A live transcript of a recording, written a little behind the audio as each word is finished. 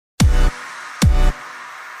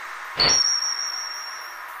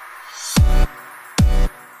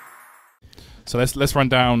So let's run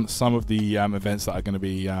down some of the events that are going to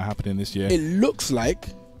be happening this year. It looks like,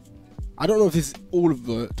 I don't know if it's all of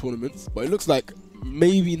the tournaments, but it looks like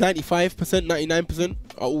maybe 95%, 99%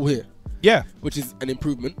 are all here. Yeah. Which is an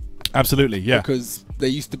improvement. Absolutely, yeah. Because they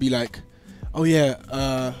used to be like, oh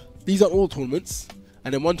yeah, these are all tournaments,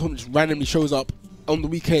 and then one tournament just randomly shows up on the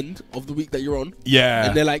weekend of the week that you're on. Yeah.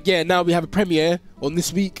 And they're like, yeah, now we have a premiere on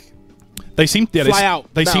this week. They seem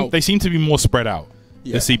They seem to be more spread out.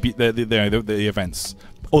 Yeah. The events.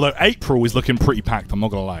 Although April is looking pretty packed, I'm not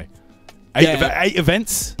gonna lie. Eight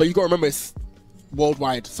events. But you gotta remember it's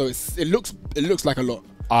worldwide, so it looks like a lot.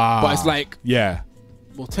 But it's like, yeah.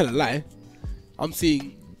 Well, tell a lie. I'm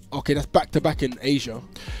seeing, okay, that's back to back in Asia.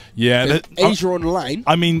 Yeah, Asia online.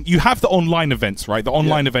 I mean, you have the online events, right? The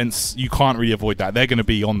online events, you can't really avoid that. They're going to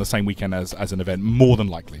be on the same weekend as an event, more than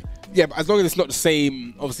likely. Yeah, but as long as it's not the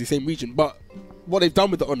same, obviously same region. But what they've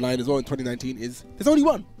done with the online as well in 2019 is there's only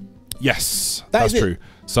one. Yes, that's true.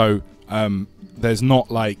 So there's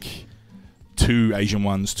not like 2 Asian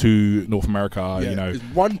ones, 2 North America. Yeah, you know, it's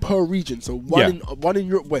one per region. So one in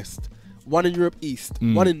Europe West, one in Europe East,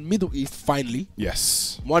 one in Middle East. Finally,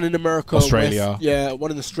 yes, one in America, Australia. West, yeah,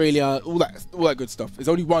 one in Australia. All that good stuff. It's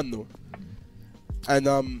only one though, and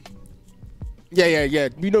yeah.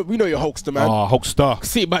 We know you're Hulkster, man. Oh, Hulkster.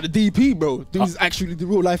 See about the DP, bro. Dude's actually the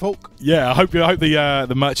real life Hulk. Yeah, I hope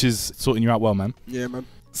the merch is sorting you out well, man. Yeah, man.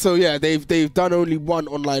 So yeah, they've done only one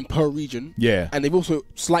online per region. Yeah, and they've also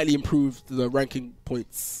slightly improved the ranking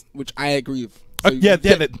points, which I agree with. So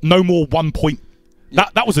no more 1 point.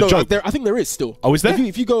 That was a joke. I think there is still. Oh, is there?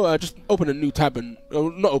 If you go, just open a new tab and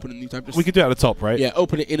not open a new tab. Just, we could do it at the top, right? Yeah,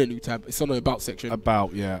 open it in a new tab. It's on the about section.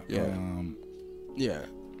 About, yeah.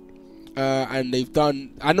 And they've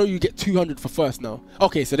done. I know you get 200 for first now.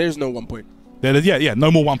 Okay, so there's no 1 point. Yeah, no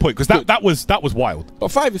more 1 point because that was wild.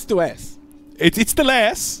 But 5 is still ass. It's still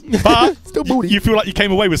ass, but still booty. You feel like you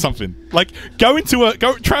came away with something. Like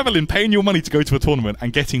traveling, paying your money to go to a tournament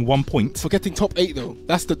and getting 1 point for getting top 8 though.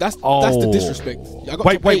 That's the disrespect.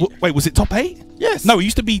 Wait, was it top 8? Yes. No, it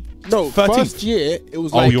used to be 13th. First year it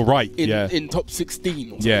was like you're right. In top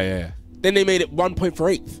 16. Or yeah. Then they made it 1 point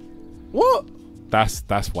for 8th. What? That's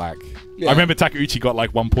whack. Yeah. I remember Takeuchi got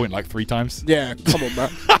like 1 point like 3 times. Yeah, come on,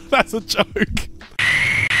 man. That's a joke.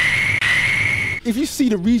 If you see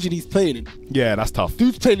the region he's playing in, yeah, that's tough.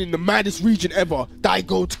 Dude's playing in the maddest region ever.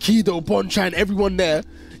 Daigo, Takedo, Bonchan, everyone there.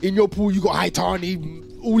 In your pool, you got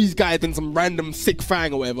Haitani, all these guys, then some random sick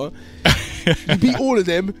fang or whatever. You beat all of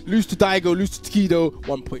them, lose to Daigo, lose to Takedo,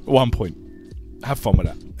 1 point. 1 point. Have fun with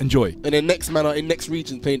that. Enjoy. And then next man in next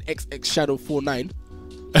region playing XX Shadow 49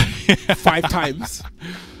 5 times.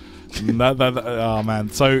 Oh man,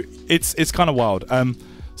 so it's kind of wild.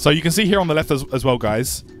 So you can see here on the left as well,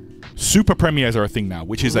 guys. Super premieres are a thing now,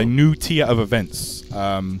 which is a new tier of events,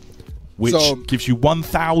 which gives you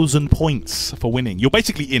 1,000 points for winning. You're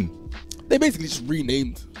basically in. They basically just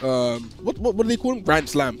renamed. What do they call them? Grand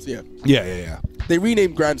Slams. Yeah. Yeah. They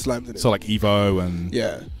renamed Grand Slams. Innit? So like Evo and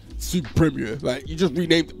Super Premier. Like you just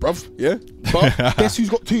renamed it, bruv. Yeah. But guess who's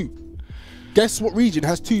got 2? Guess what region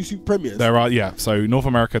has 2 Super Premiers? There are, yeah. So North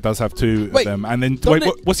America does have 2 of them, and then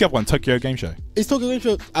what's the other one? Tokyo Game Show. It's Tokyo Game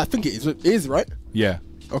Show. I think it is. It is, right? Yeah.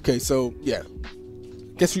 Okay, so yeah.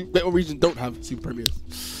 Guess what region don't have Super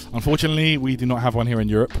Premiers? Unfortunately, we do not have one here in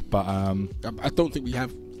Europe, but I don't think we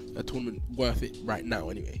have a tournament worth it right now.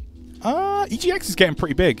 Anyway. EGX is getting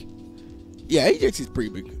pretty big. Yeah, EGX is pretty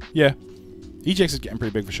big. Yeah, EGX is getting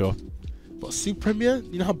pretty big for sure. But Super Premier,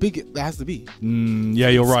 you know how big it has to be. Yeah,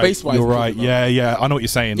 you're right. Space-wise, you're right. Yeah. I know what you're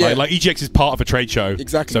saying. Yeah. Like EGX is part of a trade show.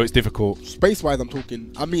 Exactly. So it's difficult. Space-wise, I'm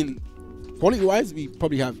talking. I mean, quality-wise, we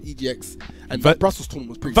probably have EGX. And Brussels tournament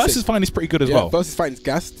was pretty Versus sick. Fine is pretty good as well. Versus Fine is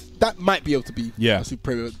gassed. That might be able to be a Super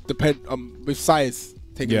Premier. With size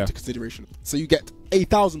taken into consideration. So you get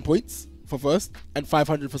 8,000 points for first and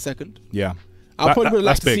 500 for second. Yeah. I probably would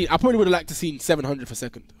have liked to see 700 for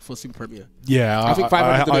second for Super Premier. Yeah, I think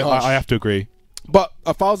 500 is a bit harsh. I have to agree. But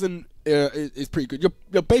 1,000 is pretty good.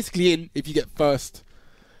 You're basically in if you get first,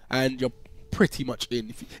 and you're pretty much in.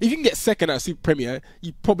 If you can get second at Super Premier,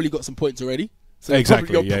 you probably got some points already. So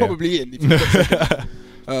exactly, you're probably in if you get second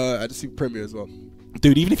at the Super Premier as well.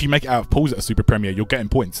 Dude, even if you make it out of pools at a Super Premier, you're getting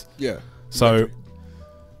points. Yeah. So.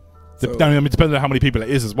 I mean, depending on how many people it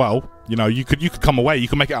is as well, you know, you could come away, you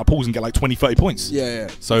can make it out of pools and get like 20, 30 points. Yeah.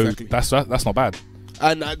 So exactly. that's not bad.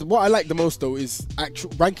 And what I like the most though is actual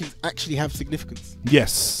rankings actually have significance.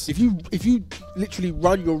 Yes. If you literally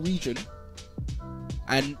run your region,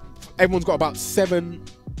 and everyone's got about seven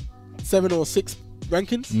or 6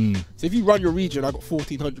 rankings. So if you run your region, I got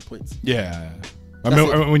 1,400 points. Yeah.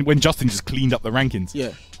 I mean, when Justin just cleaned up the rankings.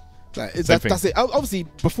 Yeah, like, that's it. Obviously,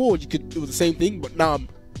 before it was the same thing, but now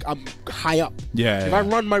I'm high up. Yeah. If I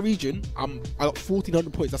run my region, I got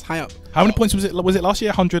 1,400 points. That's high up. How many points was it? Was it last year?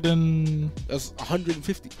 100 and. That's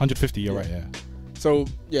 150. 150. You're right. Yeah. So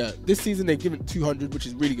yeah, this season they've given 200, which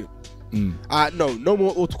is really good. No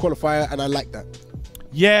more auto qualifier, and I like that.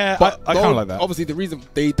 Yeah, but I kind of like that. Obviously, the reason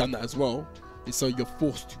they done that as well is so you're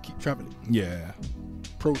forced to keep traveling. Yeah.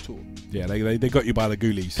 Pro Tour. Yeah, they got you by the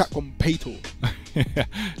ghoulies. Capcom Pay Tour.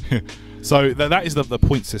 So that is the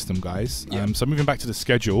point system, guys. Yeah. So moving back to the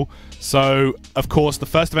schedule. So of course, the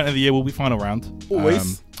first event of the year will be final round.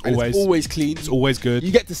 Always. It's always clean. It's always good.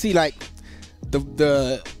 You get to see like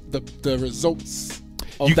the results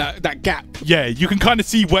of that gap. Yeah, you can kind of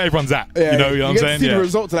see where everyone's at. Yeah, you know what I'm saying? You get to see the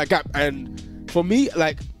results of that gap. And for me,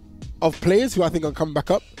 like, of players who I think are coming back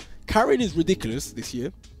up, Karen is ridiculous this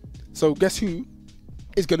year. So guess who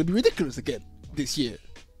is going to be ridiculous again this year?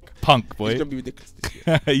 Punk, boy. He's going to be ridiculous this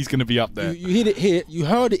year. He's going to be up there. You heard it here. You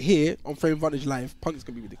heard it here on Frame Advantage Live. Punk's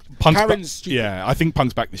going to be ridiculous. Karen's stupid. Yeah, I think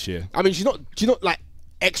Punk's back this year. I mean, she's not like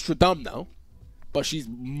extra dumb now, but she's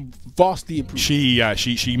vastly improved.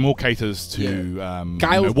 She more caters to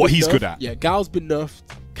what he's good at. Yeah, Gal's been nerfed.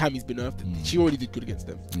 Cammy's been nerfed. She already did good against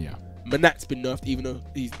them. Yeah. Manat's been nerfed, even though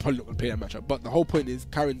he's probably not going to play that matchup. But the whole point is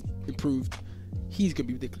Karen's improved. He's going to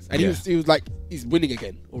be ridiculous. And he was like, he's winning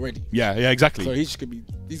again already. Yeah, exactly. So he's going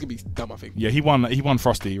to be dumb, I think. Yeah, he won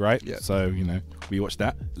Frosty, right? Yeah. So, we watched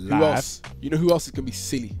that live. Who else? You know who else is going to be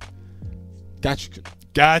silly? Gachikun.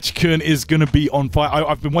 Gachikun is going to be on fire.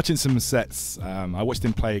 I've been watching some sets. I watched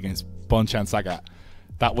him play against Bonchan Sagat.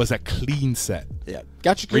 That was a clean set. Yeah.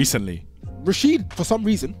 Gachikun. Recently. Rashid, for some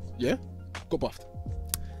reason, got buffed.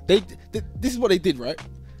 This is what they did, right?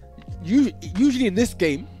 Usually in this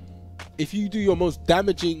game, if you do your most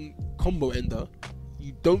damaging combo ender,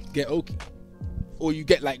 you don't get Oki. Or you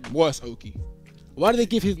get like worse Oki. Why do they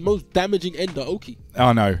give his most damaging ender Oki?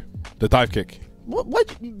 Oh no. The dive kick. What? Why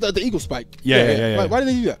the eagle spike? Yeah. Why do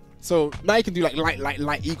they do that? So now you can do like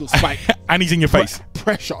light eagle spike. And he's in your face.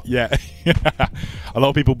 Pressure. Yeah. A lot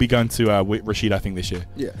of people will be going to Rashid, I think, this year.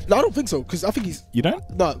 Yeah. No, I don't think so, because I think he's... You don't?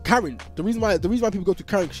 No, Karen. The reason why people go to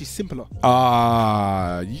Karen because she's simpler.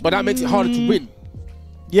 But that makes it harder to win.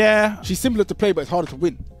 Yeah. She's simpler to play, but it's harder to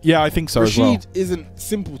win. Yeah, I think so as well. Rashid isn't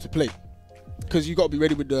simple to play. Because you got to be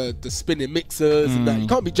ready with the spinning mixers and that. You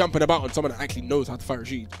can't be jumping about on someone that actually knows how to fight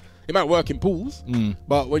Rashid. It might work in pools,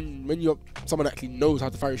 but when you're someone that actually knows how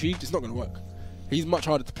to fight Rashid, it's not going to work. He's much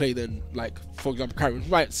harder to play than, like, for example, Karen.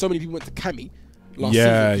 Right, so many people went to Cammy last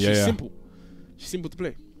season. She's simple. She's simple to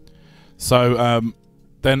play. So,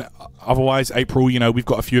 then, otherwise, April, we've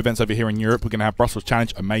got a few events over here in Europe. We're going to have Brussels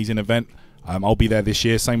Challenge, amazing event. I'll be there this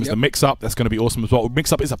year. Same as the Mix-Up. That's going to be awesome as well.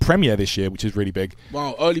 Mix-Up is a premiere this year, which is really big.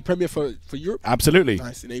 Wow, early premiere for Europe? Absolutely.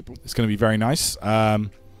 Nice, in April. It's going to be very nice.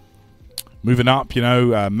 Moving up,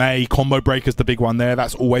 May, Combo Breaker's the big one there.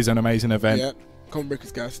 That's always an amazing event. Yeah, Combo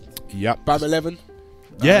Breaker's gas. Yep. BAM 11.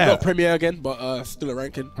 Not premiere again, but still a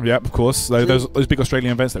ranking. Yep, of course. Those big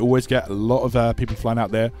Australian events, they always get a lot of people flying out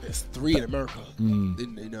there. There's 3 in America in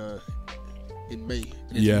May.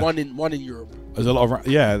 And there's one in Europe. There's a lot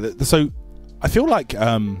of so I feel like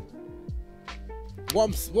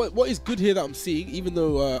what is good here that I'm seeing, even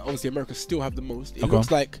though obviously America still have the most, it looks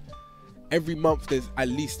like every month there's at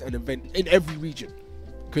least an event in every region.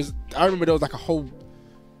 Because I remember there was like a whole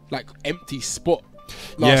empty spot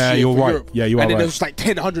last year you're for right. Europe. Yeah, you are right. And then there was like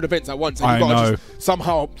 100 events at once, and you got to just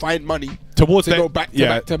somehow find money towards to go back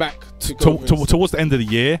to back. Towards the end of the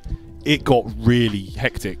year, it got really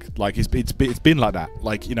hectic. Like it's been like that.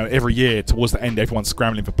 Like every year towards the end, everyone's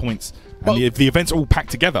scrambling for points, and the events are all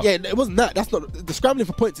packed together. Yeah, it wasn't that. That's not the scrambling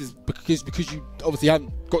for points is because you obviously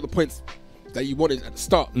haven't got the points that you wanted at the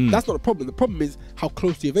start. That's not the problem. The problem is how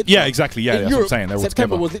close the event. Yeah, exactly. Yeah, in that's Europe, what I'm saying. They're all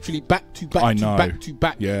September together. was literally back to back to back to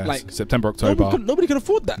back. Yeah, like September, October. Nobody can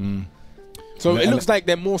afford that. So it looks like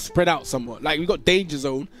they're more spread out somewhat. Like we got Danger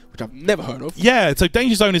Zone, which I've never heard of. Yeah, so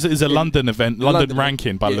Danger Zone is a London event, London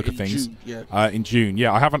ranking by the look of things. June, in June.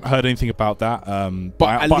 Yeah, I haven't heard anything about that.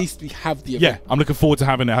 But at least we have the event. Yeah, I'm looking forward to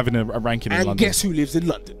having a ranking in London. And guess who lives in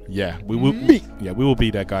London? Yeah, we will. Yeah, we will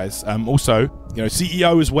be there, guys. Also,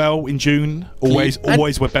 CEO as well in June. Always one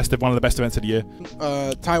of the best events of the year.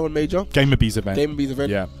 Taiwan Major. Gamer B's event.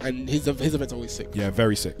 Yeah, and his event's always sick. Yeah,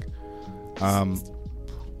 very sick.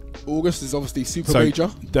 August is obviously Super Major.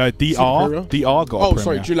 The DR got. Oh,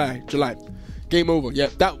 sorry, July. Game over. Yeah,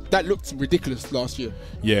 that looked ridiculous last year.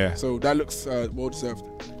 Yeah. So that looks well deserved,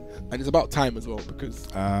 and it's about time as well because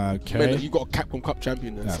you you got a Capcom Cup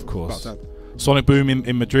champion. There, of course. About time. Sonic Boom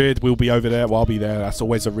in Madrid. We'll be over there. Well, I'll be there. That's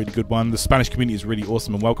always a really good one. The Spanish community is really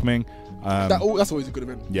awesome and welcoming. That's always a good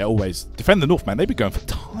event. Yeah, always. Defend the North, man. They've been going for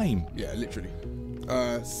time. Yeah, literally.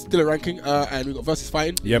 Still a ranking, and we've got Versus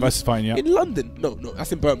Fighting. Yeah, Versus Fighting, yeah. In London. No,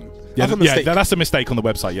 that's in Birmingham. Yeah, That's a mistake. that's a mistake on the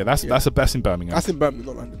website. Yeah, that's the best in Birmingham. That's in Birmingham,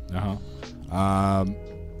 not London.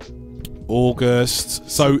 August.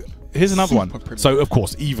 So here's another one. Super So of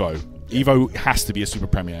course, Evo. Evo has to be a super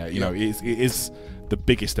premiere. You know, it is the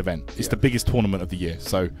biggest event. It's the biggest tournament of the year.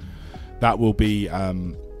 So that will be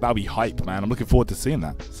that'll be hype, man. I'm looking forward to seeing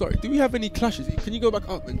that. Sorry, do we have any clashes? Can you go back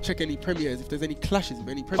up and check any premieres if there's any clashes with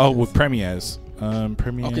any premieres? Oh, with premieres.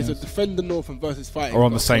 Premieres. Okay, so Defend the North and Versus Fighting or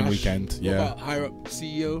on the same clash. weekend. What Yeah. about higher up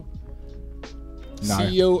CEO? No.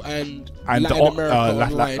 CEO and And Latin America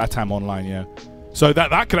online. Latam online. Yeah. So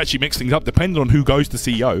that could actually mix things up depending on who goes to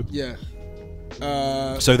CEO. Yeah.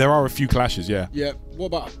 So there are a few clashes. Yeah. Yeah. What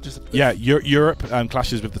about just? Europe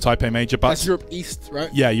clashes with the Taipei Major, but That's Europe East, right?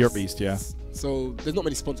 Yeah, Europe East. Yeah. So there's not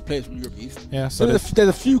many sponsored players from Europe East. Yeah. So there's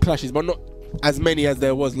a few clashes, but not as many as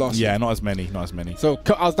there was last year. Yeah, not as many. So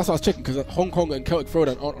that's what I was checking, because Hong Kong and Celtic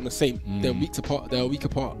Throwdown aren't on the same. They're weeks apart. They're a week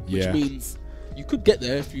apart, which means you could get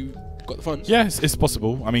there if you got the funds. Yeah, it's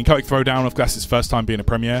possible. I mean, Celtic Throwdown, of course, his first time being a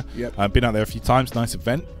premiere. Yep. Been out there a few times. Nice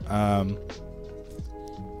event. Final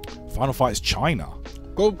Fight is China.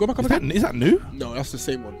 Go back up again. Is that new? No, that's the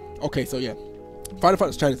same one. Okay, so yeah, Final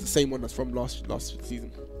Fight China is the same one that's from last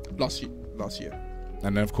year.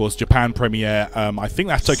 And then of course Japan premiere. I think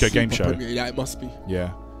that's Tokyo Game Show. Premiere. Yeah, it must be.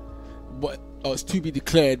 Yeah. But it's to be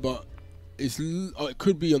declared, but it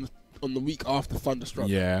could be on the week after Thunderstruck.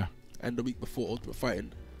 Yeah. And the week before Ultimate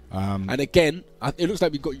Fighting. And again, it looks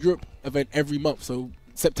like we've got Europe event every month, so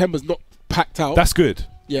September's not packed out. That's good.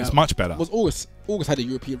 Yeah, it's much better. Was August had a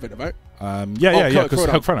European event, right? Yeah, because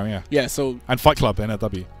Celtic Throwdown, yeah. Yeah, so and Fight Club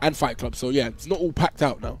NLW. And Fight Club, so yeah, it's not all packed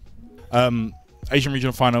out now. Asian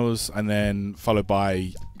regional finals, and then followed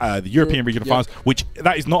by the European regional finals, which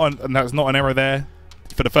that's not an error there.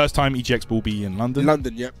 For the first time, EGX will be in London.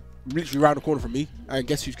 London, yeah, literally around the corner from me. And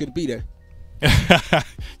guess who's going to be there?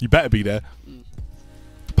 You better be there.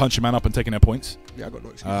 Punch a man up and taking their points. Yeah, I got no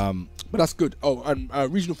excuse. But that's good. Oh, and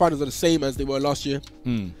regional finals are the same as they were last year.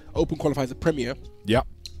 Open qualifies a premier. Yep.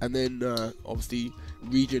 And then obviously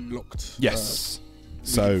region locked. Yes.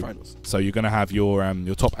 Finals. So you're going to have your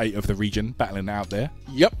top 8 of the region battling out there.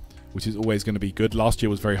 Yep. Which is always going to be good. Last year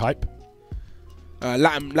was very hype.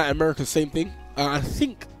 Latin America, same thing. I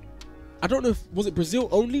don't know if was it Brazil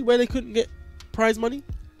only where they couldn't get prize money.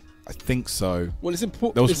 I think so. Well, it's in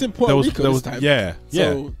Puerto Rico this time. Yeah,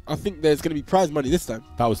 So I think there's going to be prize money this time.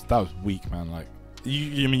 That was weak, man. Like,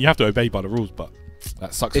 you have to obey by the rules, but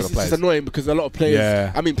that sucks for the players. It's annoying because a lot of players.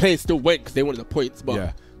 Yeah. I mean, players still went because they wanted the points,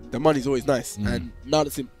 but the money's always nice. And now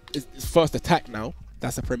that it's first attack now,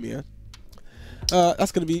 that's a premiere.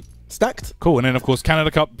 That's going to be stacked. Cool. And then of course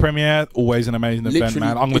Canada Cup premiere, always an amazing event,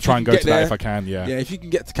 man. I'm gonna try and go to that if I can. Yeah, if you can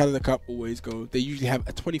get to Canada Cup, always go. They usually have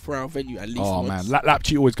a 24-hour venue at least. Oh man,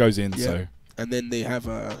 Lapchi always goes in. Yeah. So and then they have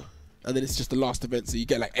and then it's just the last event, so you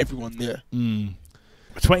get like everyone there.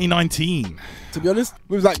 2019. To be honest,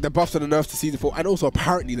 with like the buffs and the nerfs to season 4, and also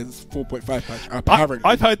apparently there's 4.5 patch. Apparently,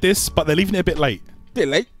 I've heard this, but they're leaving it a bit late.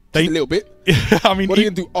 Just a little bit. I mean, what are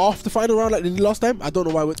you gonna do after final round like they did last time? I don't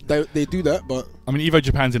know why they do that, but I mean, Evo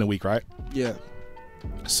Japan's in a week, right? Yeah.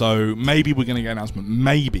 So maybe we're gonna get an announcement.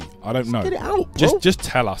 Maybe, I don't know. Get it out, bro. Just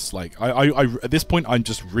tell us. Like, I at this point, I'm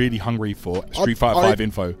just really hungry for Street Fighter 5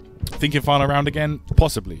 info. Thinking final round again,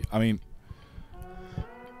 possibly. I mean,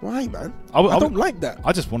 why, man? I don't like that.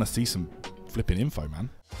 I just want to see some flipping info, man.